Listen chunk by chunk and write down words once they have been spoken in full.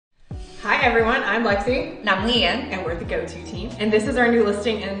everyone, I'm Lexi. And I'm LeeAnn. And we're the go-to team. And this is our new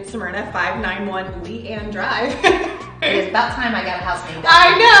listing in Smyrna, 591 LeeAnn Drive. It is about time I got a house named after.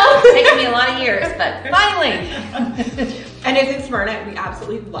 I know! It's taken me a lot of years, but finally! And it's in Smyrna. We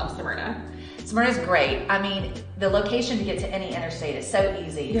absolutely love Smyrna. Smyrna's great. I mean, the location to get to any interstate is so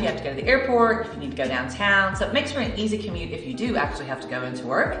easy. If you have to go to the airport, if you need to go downtown. So it makes for an easy commute if you do actually have to go into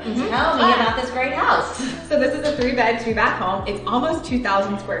work. Tell me about this great house. So this is a 3-bed, 2-bath home. It's almost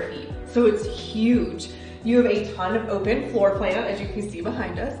 2,000 square feet. So it's huge. You have a ton of open floor plan, as you can see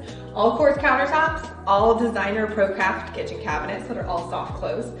behind us. All quartz countertops, all designer ProCraft kitchen cabinets that are all soft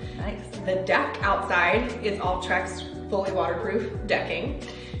close. Nice. The deck outside is all Trex fully waterproof decking.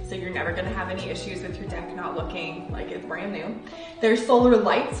 So you're never gonna have any issues with your deck not looking like it's brand new. There's solar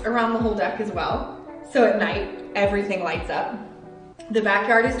lights around the whole deck as well. So at night, everything lights up. The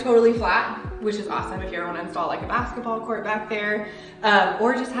backyard is totally flat, which is awesome if you ever wanna install like a basketball court back there,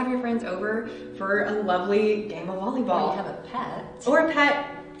 or just have your friends over for a lovely game of volleyball. Or you have a pet. Or a pet.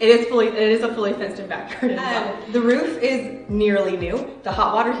 It is a fully fenced in backyard as well. The roof is nearly new. The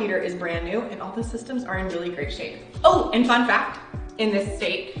hot water heater is brand new, and all the systems are in really great shape. Oh, and fun fact, in this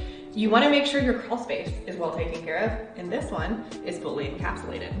state, you want to make sure your crawl space is well taken care of, and this one is fully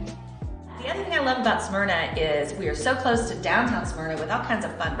encapsulated. The other thing I love about Smyrna is we are so close to downtown Smyrna with all kinds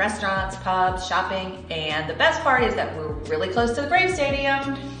of fun restaurants, pubs, shopping, and the best part is that we're really close to the Braves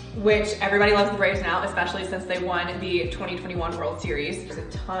Stadium. Which everybody loves the Braves now, especially since they won the 2021 World Series. There's a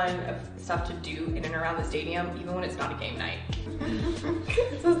ton of stuff to do in and around the stadium, even when it's not a game night. Here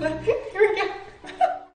we go.